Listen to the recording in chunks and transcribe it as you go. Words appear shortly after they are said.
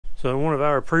So in one of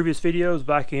our previous videos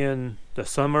back in the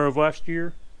summer of last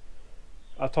year,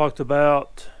 I talked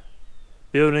about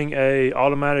building a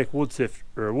automatic wood sifter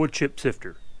or wood chip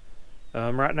sifter.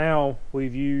 Right now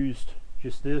we've used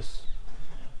just this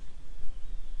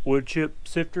wood chip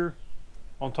sifter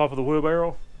on top of the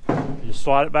wheelbarrow. You just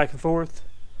slide it back and forth,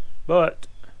 but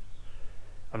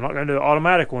I'm not going to do an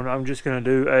automatic one. I'm just going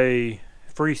to do a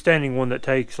freestanding one that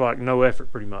takes like no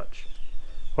effort pretty much.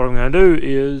 What I'm going to do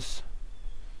is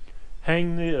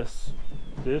hang this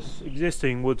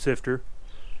existing wood sifter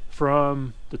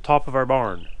from the top of our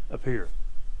barn up here,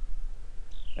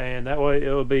 and that way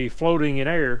it'll be floating in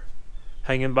air,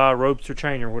 hanging by ropes or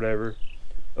chain or whatever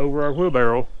over our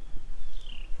wheelbarrow.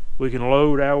 We can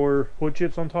load our wood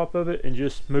chips on top of it and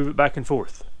just move it back and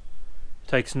forth. It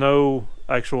takes no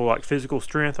actual like physical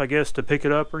strength, I guess, to pick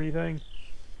it up or anything.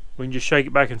 We can just shake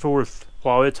it back and forth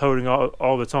while it's holding all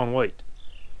of its own weight.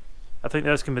 I think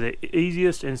that's going to be the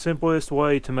easiest and simplest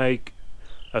way to make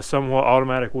a somewhat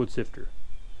automatic wood sifter,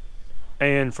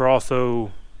 and for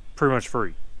also pretty much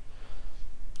free.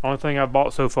 Only thing I've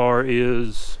bought so far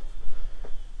is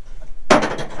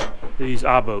these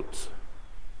eye boats.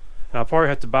 Now I'll probably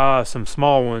have to buy some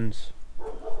small ones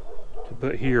to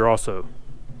put here also.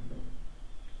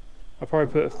 I'll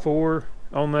probably put 4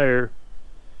 on there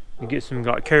and get some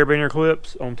like carabiner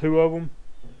clips on 2 of them.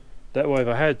 That way if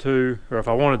I had to, or if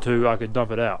I wanted to, I could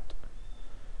dump it out.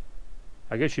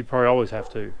 I guess you'd probably always have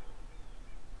to.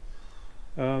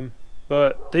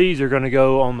 But these are going to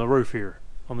go on the roof here,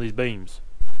 on these beams.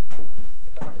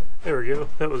 There we go,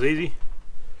 that was easy.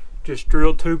 Just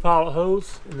drilled 2 pilot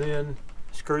holes and then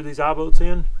screw these eye bolts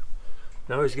in.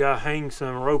 Now we just got to hang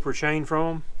some rope or chain from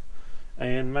them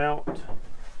and mount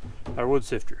our wood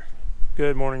sifter.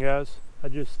 Good morning, guys. I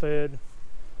just fed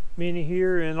Minnie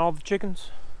here and all the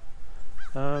chickens.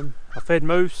 I fed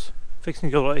Moose, fixing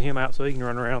to go let him out so he can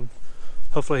run around.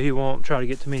 Hopefully he won't try to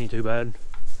get to Minnie too bad.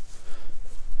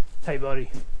 Hey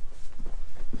buddy.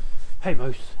 Hey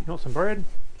Moose, you want some bread?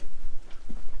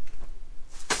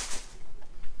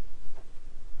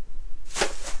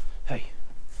 Hey.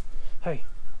 Hey.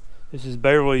 This is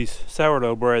Beverly's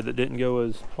sourdough bread that didn't go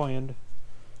as planned.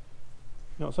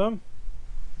 You want some?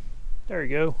 There you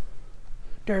go.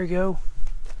 There you go.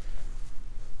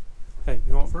 Hey,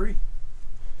 you want free?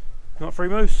 You want free,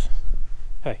 Moose?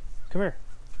 Hey, come here.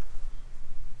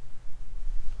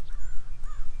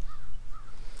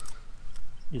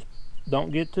 Just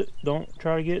don't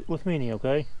try to get with Minnie,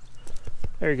 okay?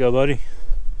 There you go, buddy. Is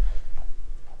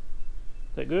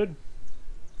that good?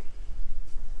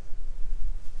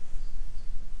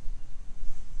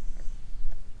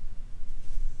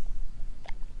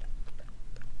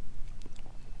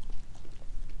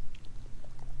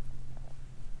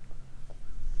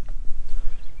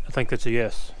 I think that's a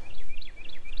yes.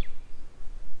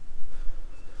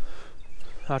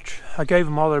 I gave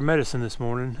them all their medicine this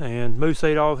morning, and Moose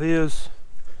ate all of his.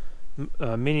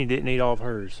 Minnie didn't eat all of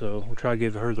hers, so we'll try to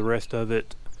give her the rest of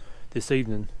it this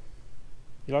evening.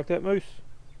 You like that, Moose?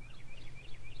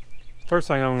 First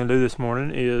thing I'm going to do this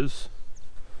morning is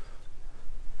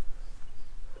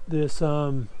this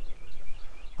on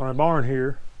our barn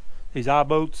here. These eye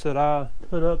boats that I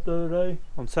put up the other day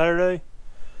on Saturday.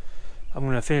 I'm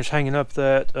going to finish hanging up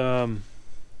that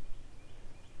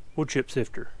wood chip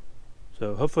sifter.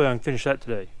 So hopefully I can finish that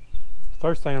today.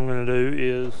 First thing I'm going to do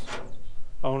is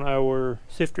on our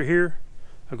sifter here,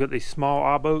 I've got these small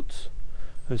eye boats.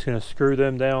 I'm just going to screw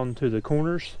them down to the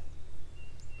corners,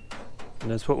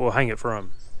 and that's what we'll hang it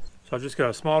from. So I've just got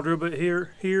a small drill bit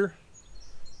here.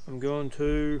 I'm going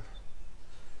to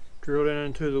drill down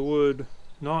into the wood,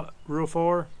 not real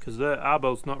far because that eye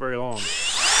boat's not very long.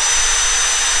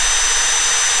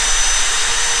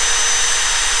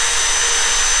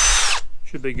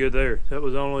 Should be good there. That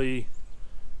was only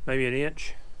maybe an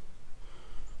inch.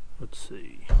 Let's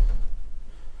see.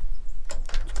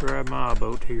 Let's grab my eye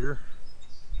boat here.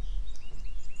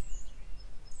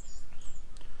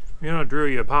 You're gonna drill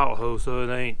you a pilot hole so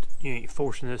you ain't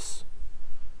forcing this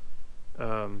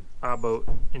eye boat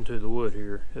into the wood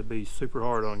here. It'd be super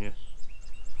hard on you.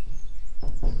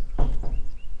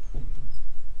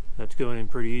 That's going in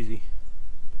pretty easy.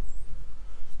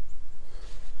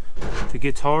 If it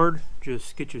gets hard,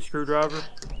 just get your screwdriver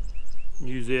and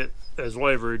use it as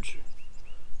leverage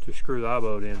to screw the eye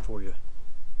boat in for you.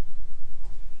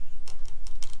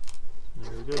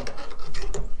 There we go.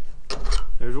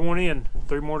 There's one in,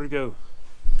 3 more to go.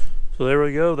 So there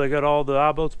we go, they got all the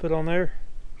eye bolts put on there.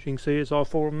 As you can see, it's all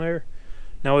 4 of them there.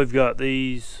 Now we've got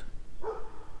these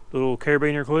little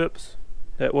carabiner clips.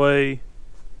 That way,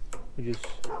 we just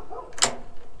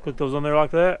put those on there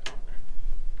like that.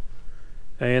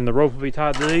 and the rope will be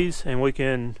tied to these, and we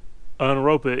can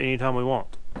unrope it anytime we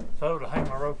want. So to hang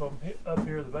my rope up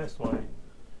here the best way,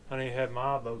 I need to have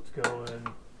my eye bolts going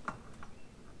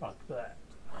like that.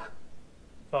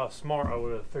 If I was smart, I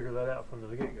would have figured that out from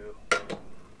the get-go.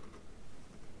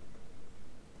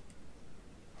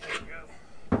 There we go.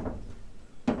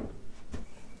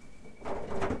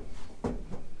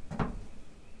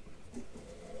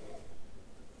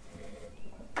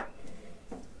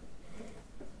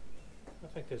 I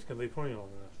think this can be plenty long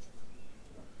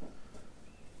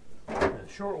enough. The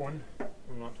short one,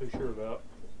 I'm not too sure about.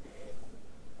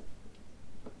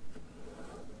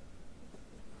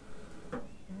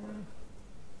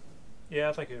 Yeah,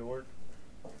 I think it'll work.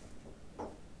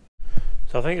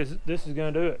 So I think this is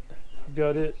going to do it. I've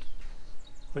got it.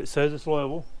 It says it's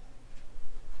level.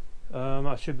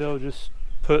 I should be able to just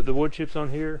put the wood chips on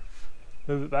here,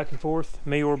 move it back and forth,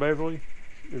 me or Beverly.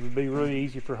 It would be really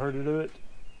easy for her to do it.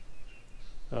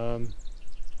 It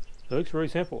looks really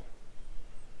simple.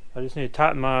 I just need to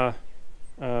tighten my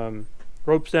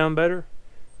ropes down better,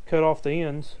 cut off the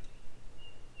ends.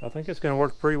 I think it's going to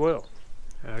work pretty well.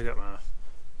 I got my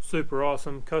super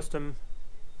awesome custom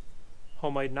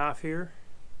homemade knife here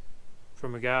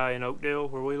from a guy in Oakdale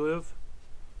where we live.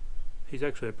 He's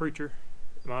actually a preacher.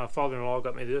 My father-in-law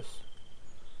got me this.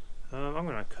 I'm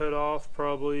going to cut off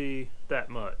probably that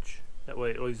much. That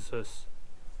way it leaves us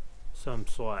some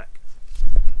slack.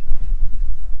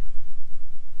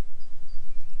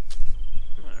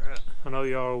 Alright, I know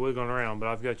y'all are wiggling around, but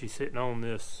I've got you sitting on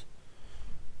this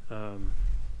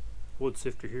wood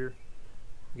sifter here.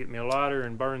 Get me a lighter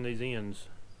and burn these ends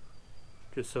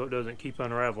just so it doesn't keep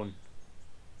unraveling.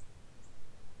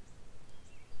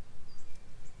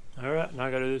 Alright, now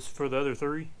I gotta do this for the other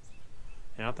three,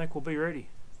 and I think we'll be ready.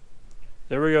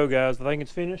 There we go, guys. I think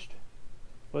it's finished.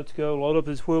 Let's go load up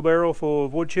this wheelbarrow full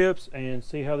of wood chips and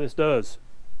see how this does.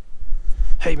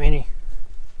 Hey, Minnie.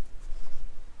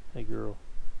 Hey, girl.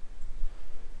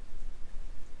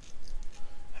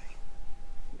 Hey.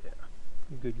 Yeah,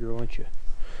 you good girl, ain't you?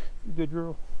 You good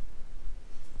girl.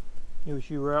 You wish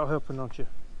you were out helping, don't you?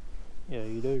 Yeah,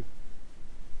 you do.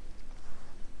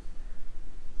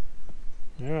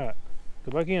 Alright,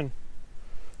 go back in.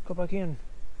 Go back in.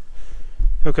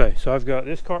 Okay, so I've got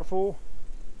this cart full,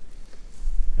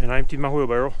 and I emptied my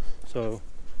wheelbarrow, so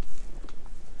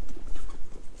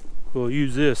we'll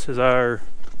use this as our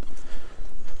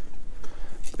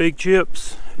big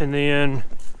chips, and then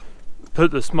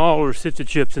put the smaller sifted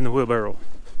chips in the wheelbarrow.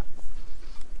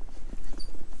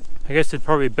 I guess it'd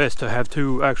probably be best to have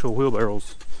two actual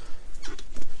wheelbarrows,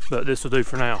 but this will do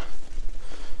for now.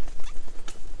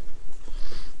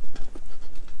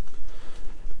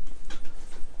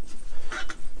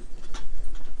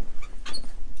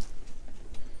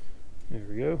 There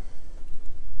we go.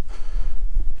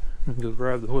 Go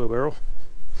grab the wheelbarrow.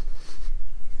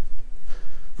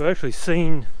 I've actually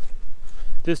seen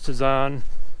this design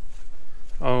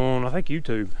on, I think,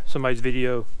 YouTube, somebody's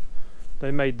video.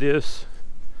 They made this.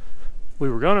 We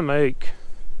were gonna make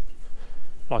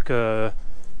like I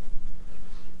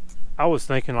was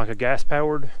thinking like a gas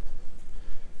powered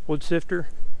wood sifter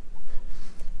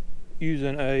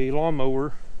using a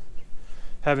lawnmower,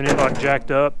 having it like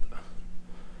jacked up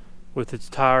with its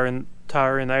tire in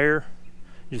the air,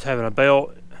 just having a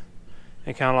belt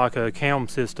and kind of like a cam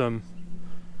system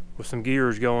with some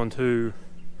gears going to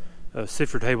a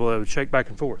sifter table that would shake back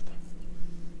and forth.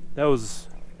 That was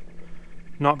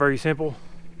not very simple.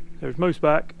 There's moose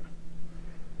back,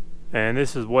 and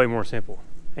this is way more simple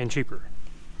and cheaper.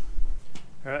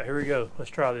 All right, here we go. Let's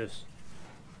try this.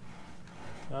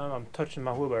 I'm touching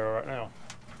my wheelbarrow right now.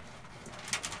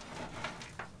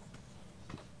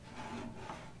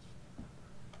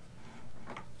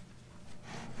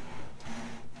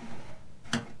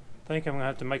 I think I'm gonna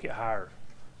have to make it higher.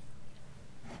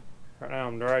 Right now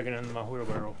I'm dragging into my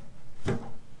wheelbarrow.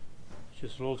 It's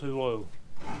just a little too low.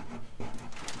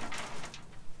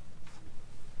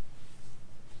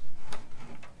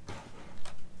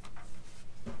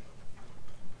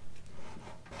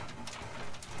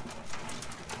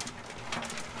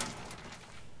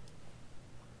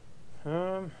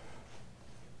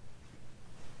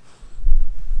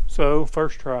 So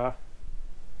first try,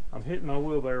 I'm hitting my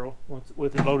wheelbarrow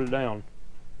with it loaded down,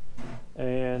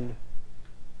 and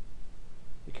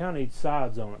it kind of needs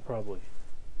sides on it probably.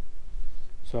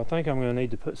 So I think I'm going to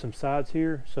need to put some sides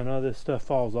here so none of this stuff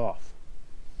falls off.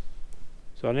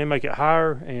 So I need to make it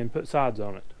higher and put sides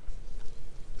on it.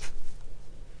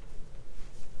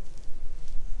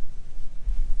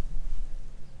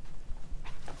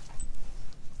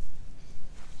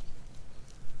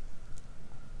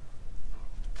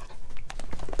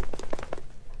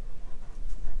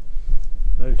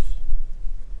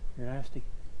 You're nasty.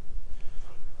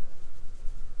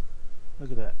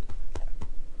 Look at that.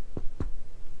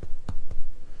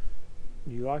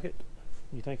 Do you like it?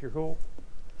 You think you're cool?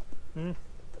 Hmm?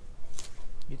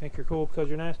 You think you're cool because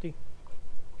you're nasty?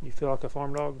 You feel like a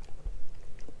farm dog?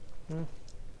 Hmm?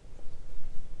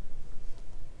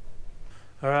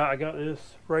 Alright, I got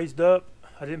this raised up.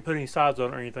 I didn't put any sides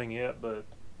on it or anything yet, but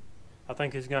I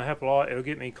think it's going to help a lot. It'll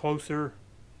get me closer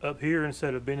up here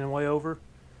instead of bending way over.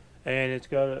 And it's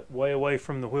got it way away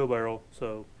from the wheelbarrow.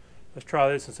 So let's try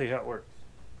this and see how it works.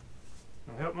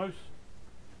 Wanna help, Moose?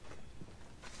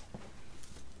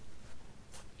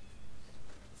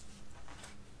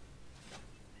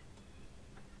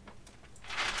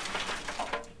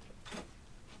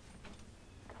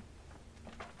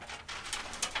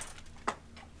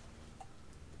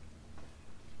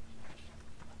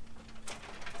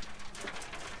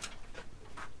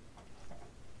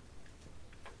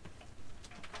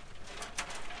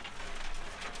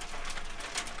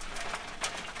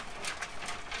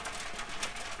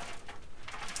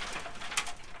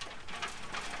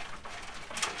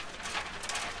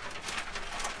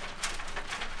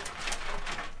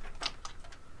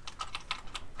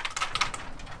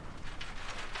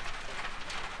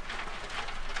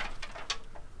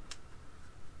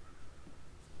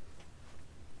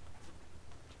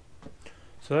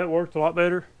 So that worked a lot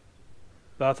better,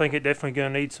 but I think it definitely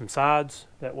gonna need some sides.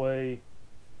 That way,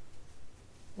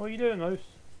 what are you doing, Moose?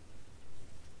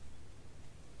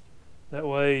 That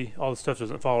way all the stuff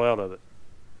doesn't fall out of it.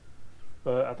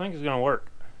 But I think it's gonna work.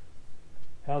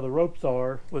 How the ropes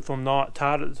are, with them not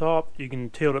tied at the top, you can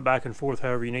tilt it back and forth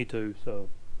however you need to. So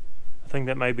I think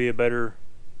that may be a better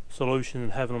solution than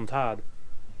having them tied.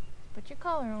 Put your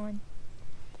collar on.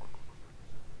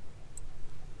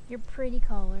 Your pretty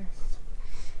collar.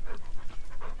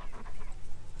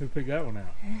 Who picked that one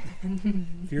out?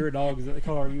 If you're a dog, is that the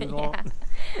color you would want?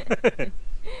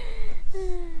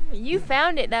 You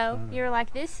found it though. You're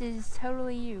like, this is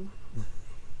totally you.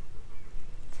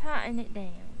 Tighten it down.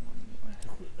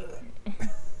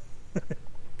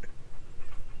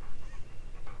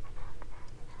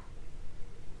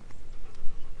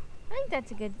 I think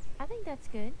that's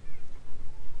good.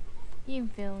 You can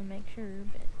feel and make sure,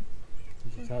 but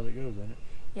This is how it goes, isn't it?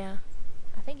 yeah.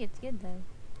 I think it's good though.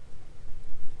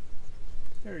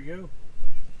 There you go.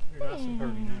 You're nice and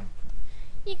pretty now.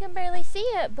 You can barely see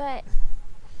it, but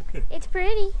it's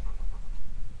pretty.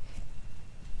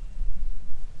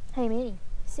 Hey, Minnie,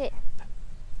 sit.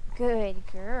 Good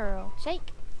girl. Shake.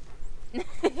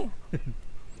 I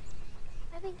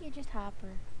think you're just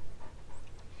hyper.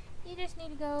 You just need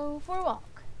to go for a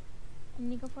walk. You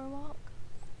need to go for a walk.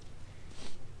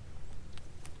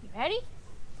 You ready?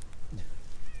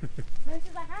 Moose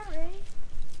is like, I'm ready.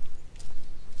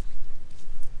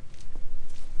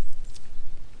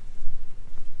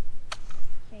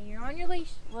 Okay, you're on your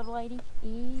leash, little lady.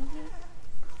 Easy.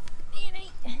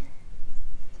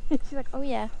 She's like, oh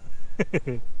yeah.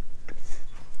 You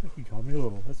call me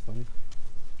little, that's funny.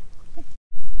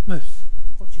 Moose,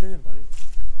 what you doing, buddy?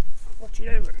 What you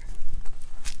doing?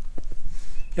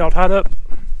 Y'all tied up?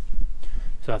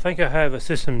 So I think I have a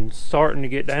system starting to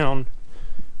get down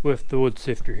with the wood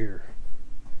sifter here.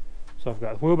 So I've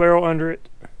got the wheelbarrow under it,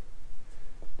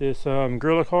 this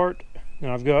gorilla cart,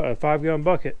 and I've got a 5-gallon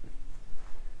bucket.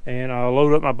 And I'll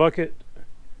load up my bucket,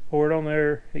 pour it on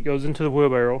there, it goes into the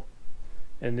wheelbarrow,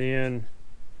 and then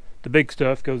the big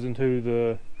stuff goes into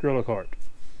the gorilla cart.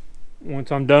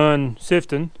 Once I'm done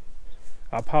sifting,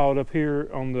 I pile it up here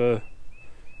on the,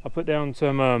 I put down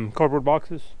some cardboard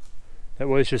boxes. That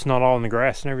way it's just not all in the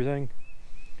grass and everything.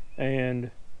 And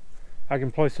I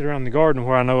can place it around the garden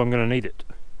where I know I'm going to need it.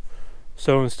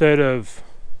 So instead of,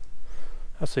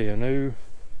 I see a new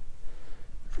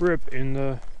rip in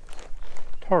the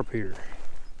tarp here.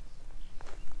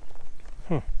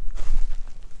 Huh.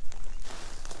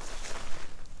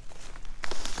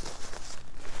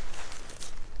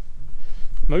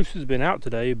 Moose has been out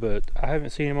today, but I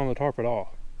haven't seen him on the tarp at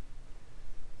all.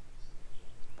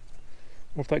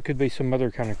 I wonder if that could be some other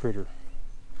kind of critter.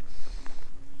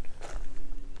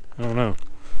 I don't know.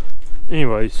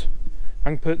 Anyways, I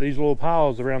can put these little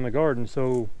piles around the garden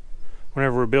so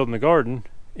whenever we're building the garden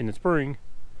in the spring,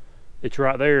 it's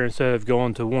right there instead of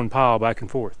going to one pile back and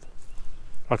forth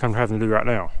like I'm having to do right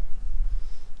now.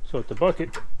 So at the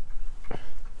bucket,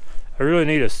 I really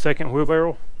need a second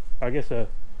wheelbarrow. I guess I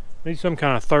need some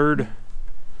kind of third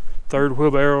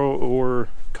wheelbarrow or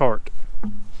cart.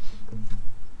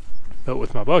 But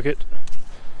with my bucket,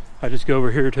 I just go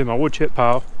over here to my wood chip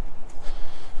pile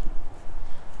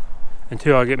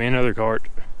until I get me another cart.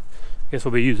 I guess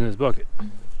I'll be using this bucket.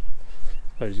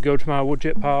 So I just go to my wood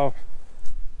chip pile,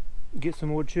 get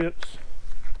some wood chips.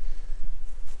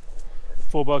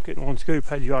 Full bucket and 1 scoop.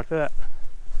 How'd you like that?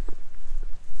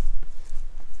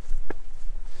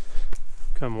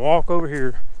 Come walk over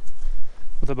here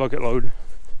with a bucket load.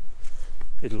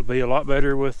 It'll be a lot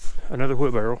better with another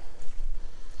wheelbarrow.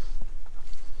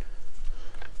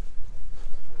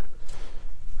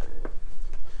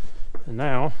 And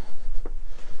now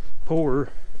pour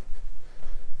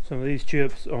some of these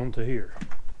chips onto here.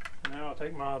 Now I'll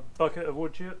take my bucket of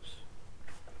wood chips,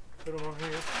 put them on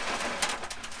here.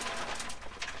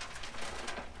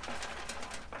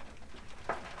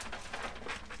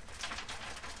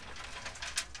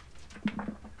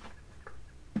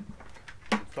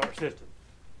 Start sifting.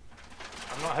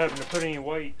 I'm not having to put any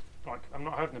weight, like I'm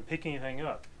not having to pick anything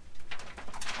up.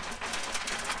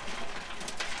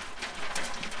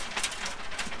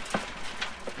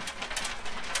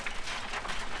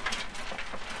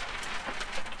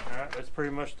 Alright, that's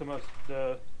pretty much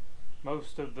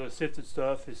most of the sifted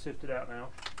stuff is sifted out now.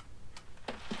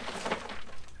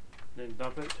 Then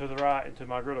dump it to the right into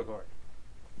my griddle cart.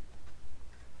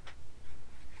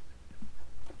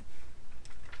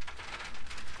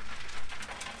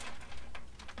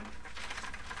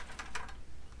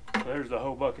 There's the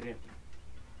whole bucket empty.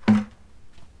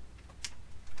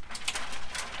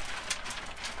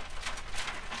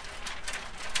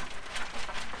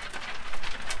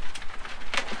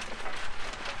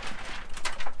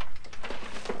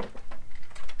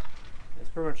 That's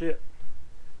pretty much it.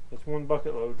 That's 1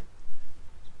 bucket load.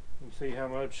 You can see how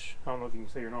much, I don't know if you can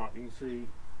see or not, you can see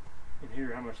in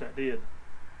here how much that did.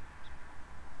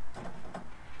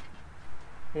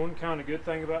 One kind of good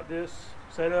thing about this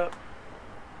setup,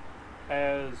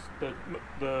 as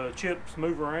the chips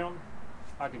move around,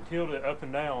 I can tilt it up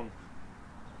and down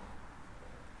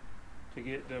to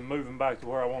get them moving back to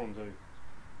where I want them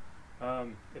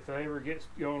to. If they ever get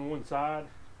going one side,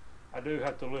 I do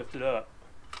have to lift it up.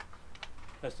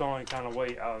 That's the only kind of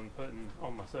weight I'm putting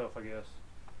on myself, I guess.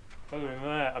 Other than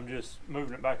that, I'm just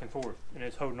moving it back and forth, and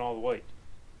it's holding all the weight.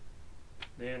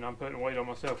 Then I'm putting weight on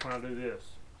myself when I do this.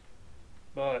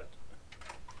 But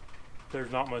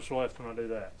there's not much left when I do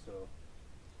that, so.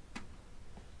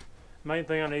 Main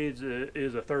thing I need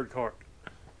is a 3rd cart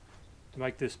to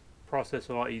make this process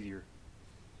a lot easier.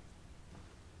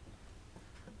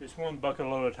 Just 1 bucket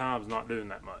load at a time is not doing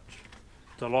that much.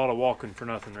 It's a lot of walking for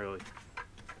nothing, really.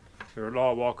 Or a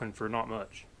lot of walking for not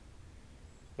much.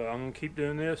 But I'm going to keep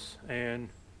doing this and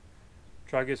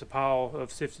try to get a pile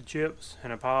of sifted chips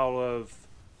and a pile of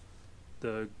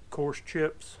the coarse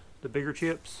chips, the bigger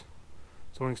chips,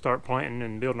 so we can start planting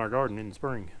and building our garden in the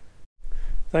spring.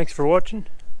 Thanks for watching.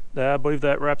 I believe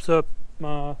that wraps up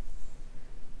my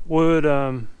wood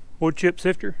chip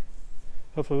sifter.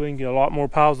 Hopefully we can get a lot more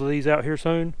piles of these out here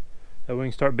soon, that we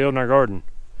can start building our garden.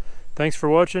 Thanks for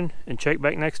watching, and check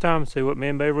back next time and see what me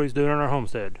and Beverly's doing on our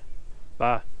homestead.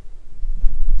 Bye.